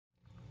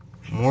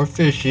More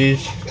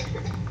fishies.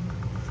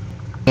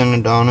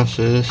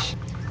 Synodontis.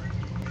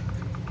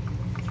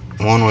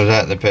 One was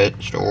at the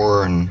pet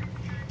store and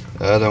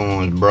the other one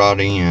was brought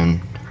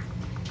in.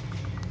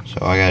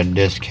 So I got a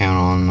discount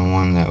on the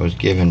one that was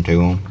given to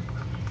them.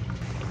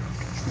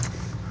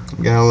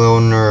 Got a little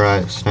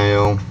neurite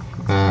snail.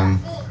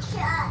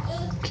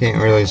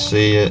 Can't really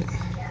see it.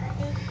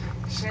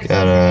 It's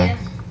got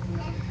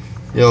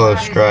yellow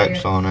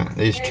stripes on it.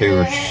 These two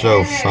are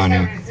so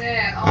funny.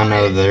 I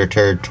know they're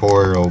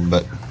territorial,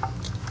 but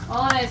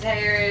on his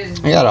hair is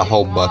I got a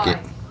whole bucket.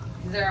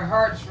 Their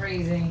heart's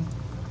freezing.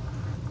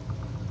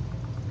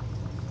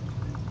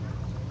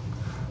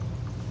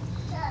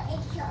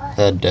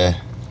 Had to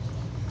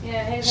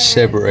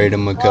separate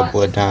them a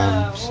couple of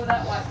times.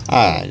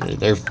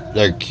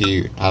 They're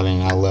cute. I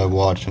mean, I love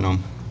watching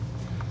them.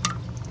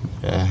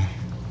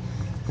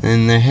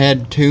 And they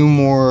had 2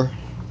 more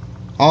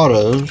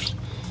autos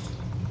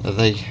that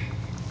they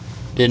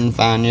didn't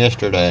find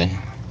yesterday.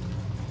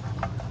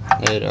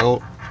 They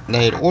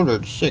had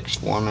ordered 6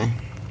 for me.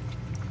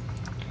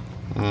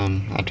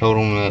 I told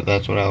them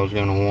that's what I was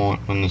going to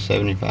want when the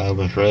 75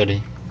 was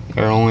ready.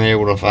 They were only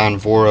able to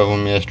find 4 of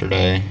them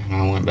yesterday, and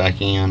I went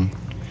back in.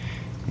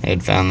 They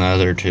had found the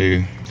other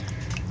 2.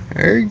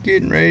 They're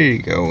getting ready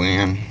to go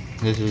in.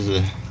 This is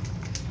the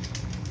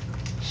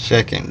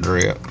second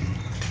drip.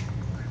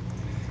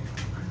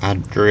 I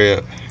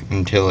drip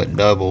until it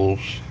doubles,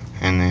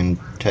 and then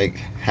take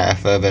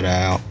half of it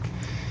out,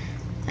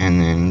 and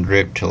then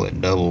drip till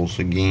it doubles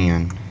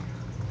again.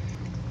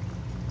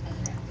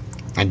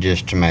 And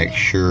just to make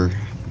sure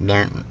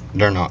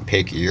they're not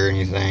picky or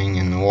anything,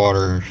 and the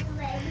water's,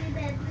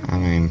 I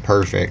mean,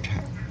 perfect.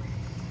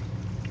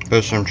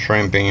 Put some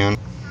shrimp in.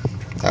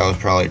 That was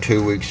probably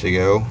 2 weeks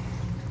ago.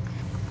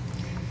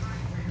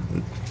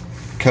 A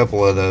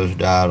couple of those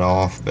died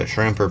off, but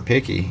shrimp are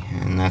picky,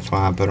 and that's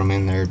why I put them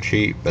in there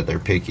cheap, but they're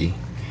picky.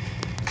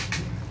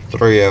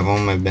 3 of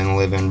them have been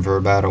living for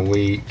about a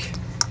week,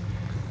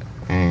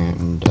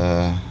 and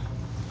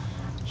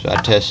so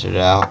I tested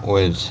it out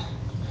with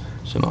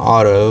some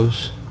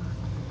autos,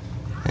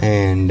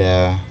 and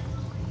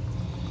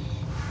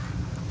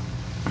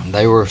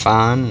they were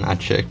fine. I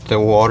checked the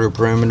water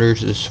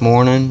perimeters this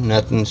morning,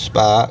 nothing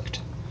spiked,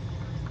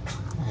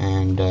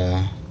 and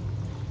so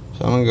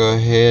I'm gonna go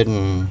ahead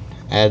and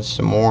add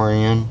some more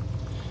in.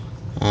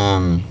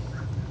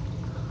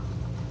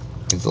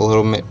 It's a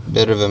little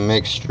bit of a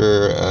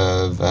mixture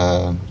of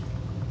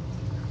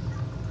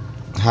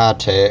high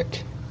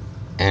tech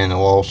and the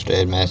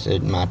Wallstead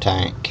method in my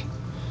tank.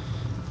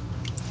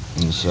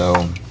 And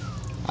so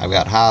I've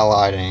got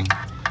highlighting,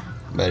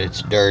 but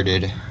it's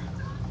dirted.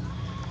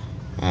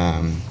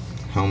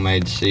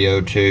 Homemade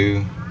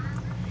CO2,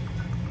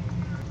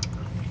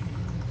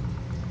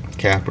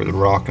 capped with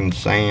rock and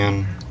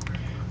sand,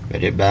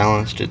 but it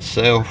balanced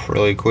itself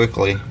really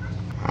quickly.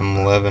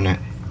 I'm loving it.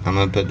 I'm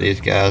gonna put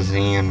these guys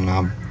in, and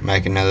I'll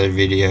make another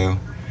video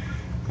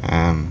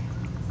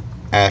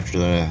after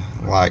the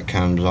light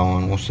comes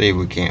on. We'll see if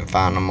we can't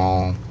find them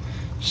all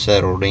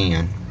settled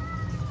in.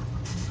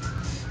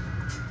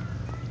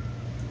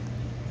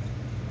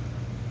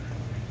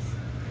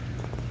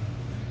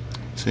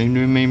 Seem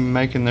to be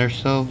making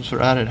themselves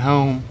right at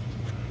home.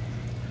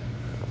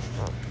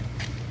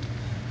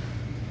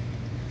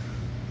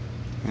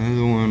 The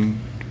other one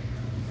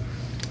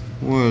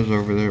was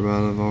over there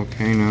by the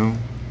volcano.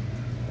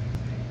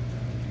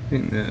 I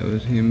think that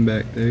was him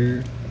back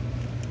there.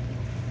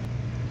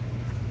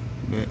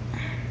 But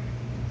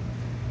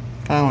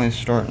finally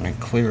starting to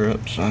clear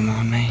up some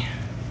on me.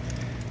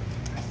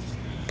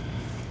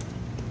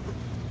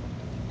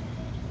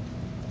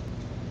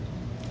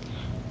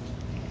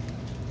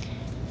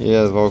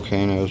 Yeah, the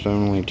volcano is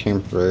only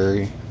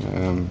temporary.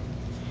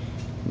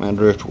 My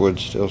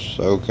driftwood's still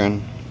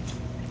soaking.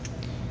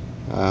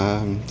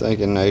 I'm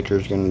thinking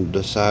nature's going to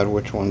decide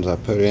which ones I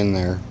put in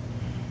there.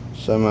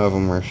 Some of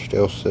them are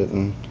still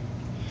sitting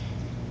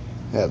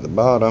at the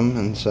bottom,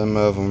 and some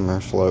of them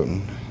are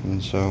floating.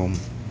 And so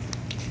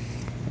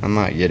I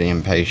might get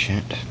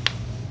impatient.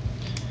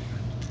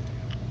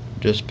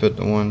 Just put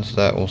the ones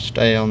that will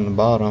stay on the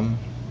bottom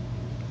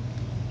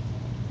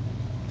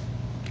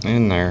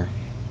in there.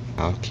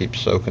 I'll keep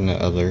soaking the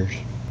others.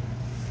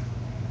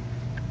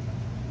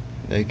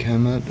 They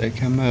come up, they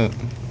come up.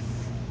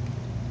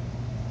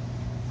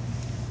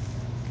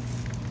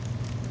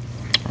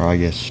 Or I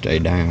guess stay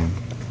down.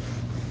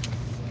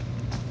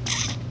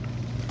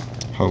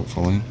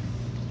 Hopefully.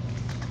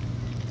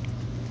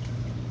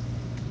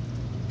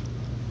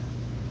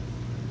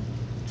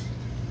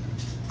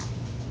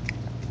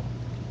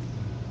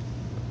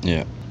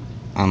 Yeah,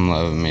 I'm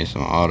loving me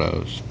some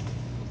autos.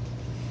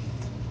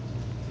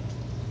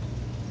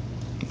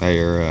 They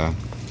are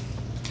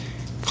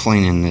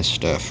cleaning this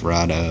stuff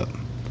right up.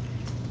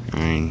 I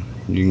mean,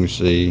 you can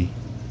see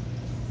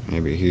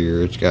maybe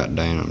here it's got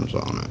dams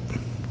on it.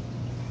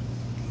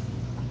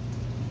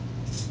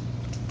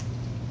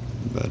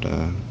 But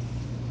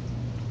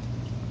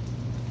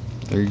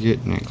they're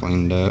getting it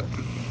cleaned up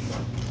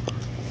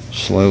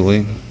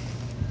slowly.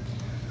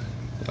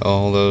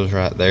 All those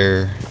right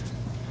there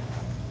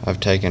I've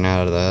taken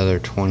out of the other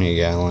 20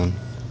 gallon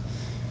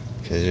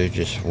because they're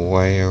just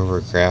way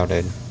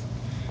overcrowded.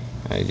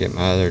 I get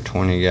my other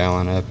 20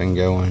 gallon up and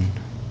going,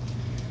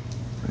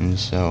 and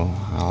so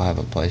I'll have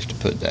a place to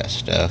put that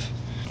stuff.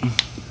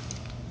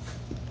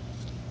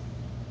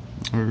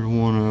 There's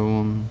one of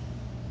them.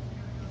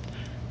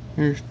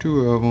 There's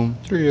two of them.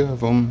 Three of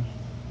them.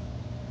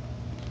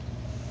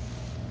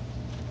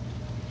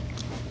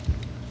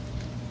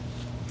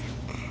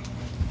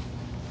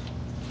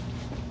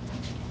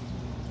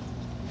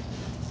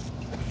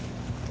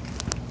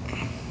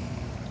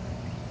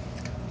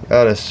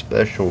 Got a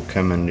special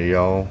coming to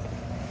y'all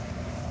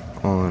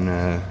on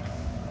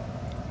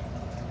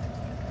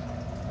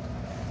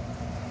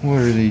what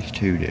are these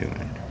two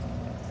doing?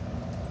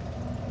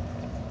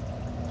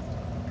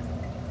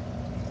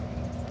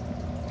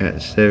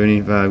 At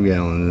 75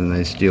 gallons and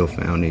they still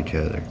found each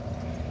other.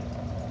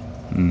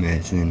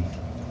 Messing.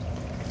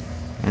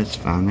 That's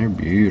fine, they're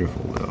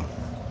beautiful though.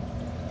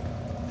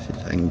 See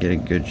if I can get a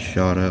good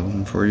shot of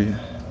them for you.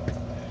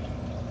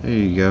 There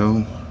you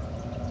go.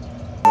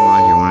 I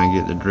like it when I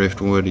get the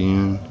driftwood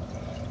in.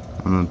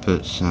 I'm gonna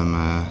put some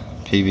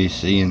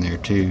PVC in there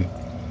too.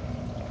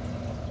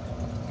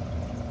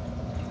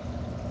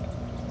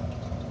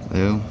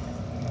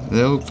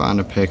 They'll find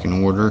a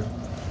pecking order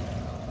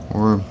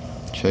or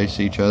chase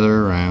each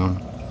other around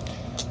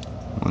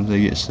once they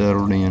get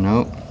settled in.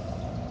 Oh,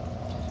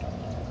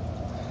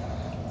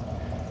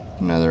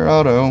 another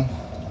auto.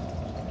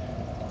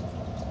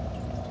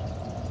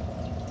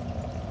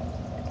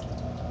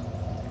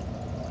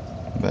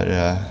 But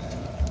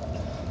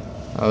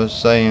I was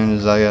saying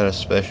is I got a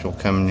special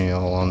coming to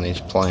y'all on these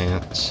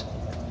plants.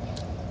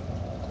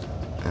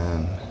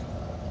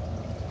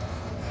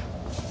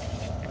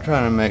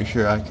 Trying to make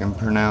sure I can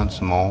pronounce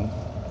them all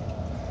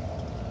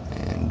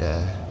and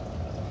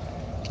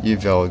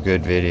give y'all a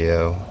good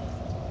video.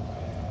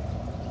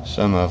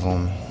 Some of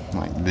them,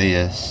 like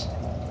this,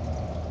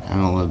 I'm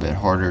a little bit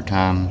harder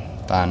time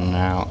finding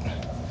out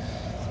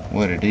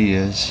what it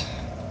is.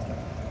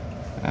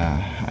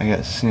 I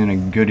got sent a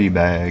goodie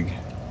bag,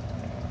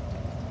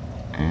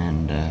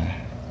 and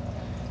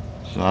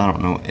so I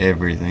don't know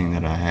everything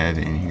that I have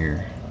in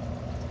here.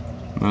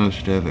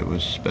 Most of it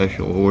was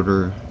special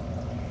order,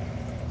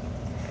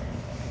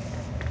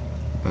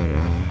 but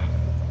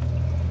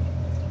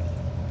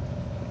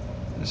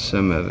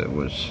some of it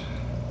was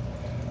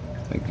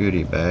a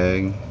goodie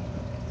bag.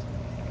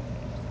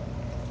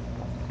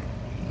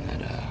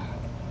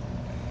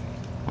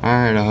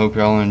 Alright, I hope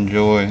y'all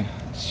enjoy.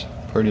 It's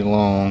pretty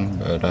long,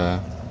 but I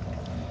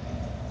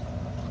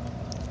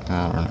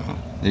don't know.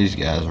 These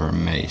guys are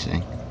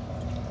amazing.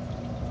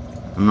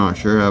 I'm not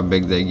sure how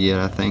big they get.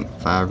 I think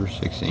 5 or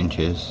 6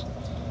 inches.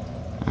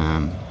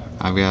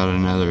 I've got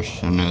another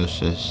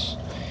Synodontis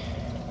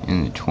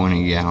in the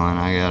 20 gallon.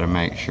 I gotta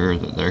make sure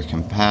that they're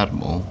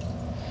compatible.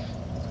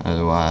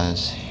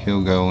 Otherwise,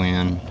 he'll go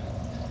in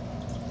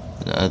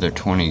the other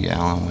 20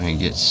 gallon when he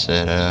gets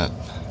set up.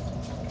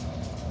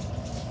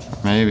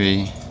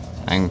 Maybe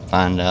I can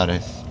find out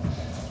if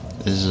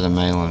this is a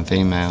male and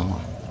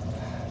female.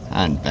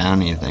 I hadn't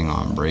found anything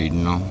on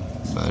breeding them,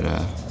 but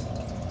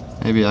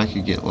maybe I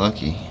could get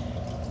lucky.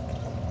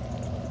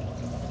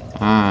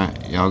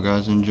 Alright, y'all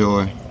guys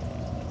enjoy.